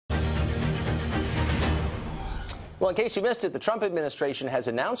Well, in case you missed it, the Trump administration has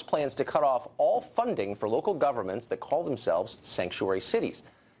announced plans to cut off all funding for local governments that call themselves sanctuary cities.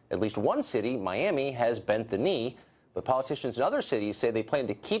 At least one city, Miami, has bent the knee, but politicians in other cities say they plan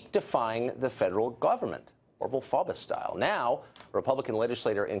to keep defying the federal government, Orville Faubus style. Now, a Republican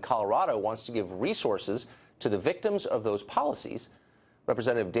legislator in Colorado wants to give resources to the victims of those policies.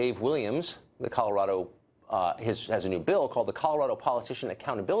 Representative Dave Williams, the Colorado has a new bill called the Colorado Politician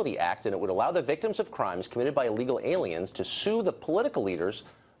Accountability Act, and it would allow the victims of crimes committed by illegal aliens to sue the political leaders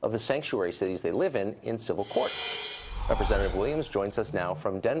of the sanctuary cities they live in civil court. Representative Williams joins us now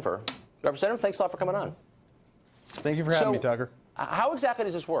from Denver. Representative, thanks a lot for coming on. Thank you for having me, Tucker. How exactly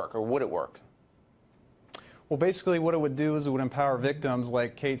does this work, or would it work? Well, basically what it would do is it would empower victims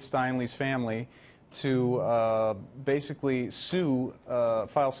like Kate Steinle's family to basically sue,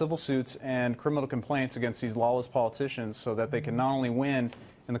 file civil suits and criminal complaints against these lawless politicians so that they can not only win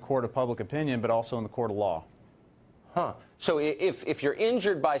in the court of public opinion, but also in the court of law. Huh. So if you're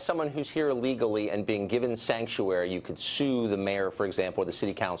injured by someone who's here illegally and being given sanctuary, you could sue the mayor, for example, or the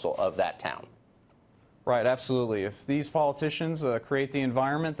city council of that town? Right, absolutely. If these politicians create the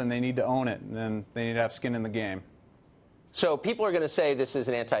environment, then they need to own it, and then they need to have skin in the game. So people are going to say this is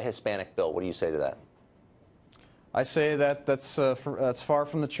an anti-Hispanic bill. What do you say to that? I say that that's far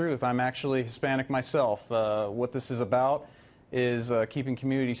from the truth. I'm actually Hispanic myself. What this is about is keeping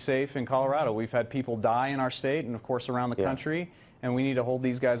communities safe in Colorado. We've had people die in our state and, of course, around the country, and we need to hold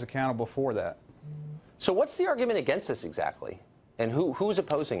these guys accountable for that. So what's the argument against this exactly? And who's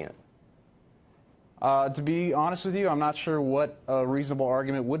opposing it? To be honest with you, I'm not sure what a reasonable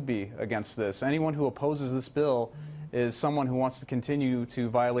argument would be against this. Anyone who opposes this bill is someone who wants to continue to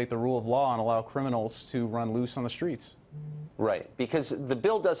violate the rule of law and allow criminals to run loose on the streets. Right, because the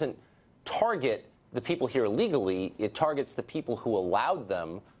bill doesn't target the people here illegally, it targets the people who allowed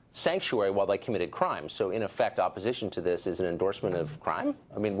them sanctuary while they committed crimes. So in effect, opposition to this is an endorsement of crime?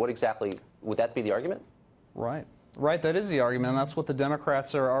 I mean, what exactly, would that be the argument? Right. Right, that is the argument, and that's what the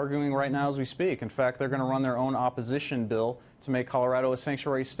Democrats are arguing right now as we speak. In fact, they're going to run their own opposition bill to make Colorado a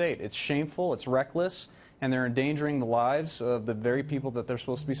sanctuary state. It's shameful, it's reckless, and they're endangering the lives of the very people that they're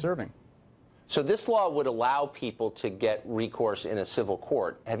supposed to be serving. So this law would allow people to get recourse in a civil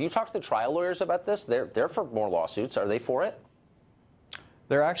court. Have you talked to the trial lawyers about this? They're for more lawsuits. Are they for it?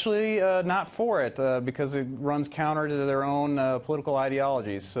 They're actually not for it because it runs counter to their own political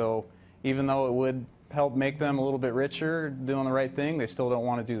ideologies. So even though it would help make them a little bit richer doing the right thing, they still don't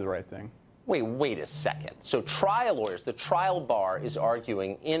want to do the right thing. Wait a second. So trial lawyers, the trial bar is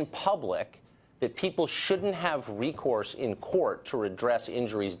arguing in public that people shouldn't have recourse in court to redress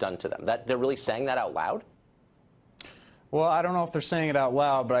injuries done to them. They're really saying that out loud? Well, I don't know if they're saying it out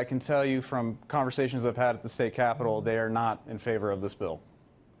loud, but I can tell you from conversations I've had at the state capitol, they are not in favor of this bill.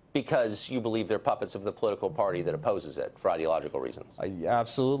 Because you believe they're puppets of the political party that opposes it for ideological reasons?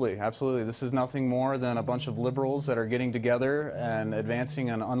 Absolutely, absolutely. This is nothing more than a bunch of liberals that are getting together and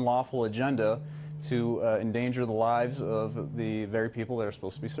advancing an unlawful agenda to endanger the lives of the very people they're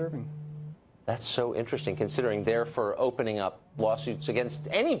supposed to be serving. That's so interesting, considering they're for opening up lawsuits against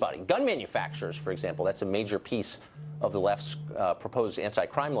anybody. Gun manufacturers, for example. That's a major piece of the left's proposed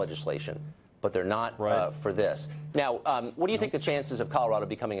anti-crime legislation. But they're not for this. Now, what do you think the chances of Colorado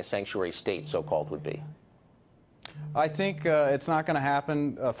becoming a sanctuary state, so-called, would be? I think it's not going to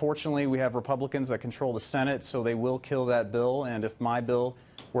happen. Fortunately, we have Republicans that control the Senate, so they will kill that bill. And if my bill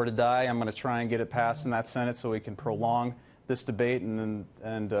were to die, I'm going to try and get it passed in that Senate so we can prolong this debate and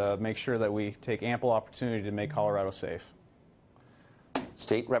make sure that we take ample opportunity to make Colorado safe.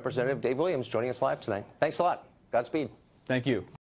 State Representative Dave Williams joining us live tonight. Thanks a lot. Godspeed. Thank you.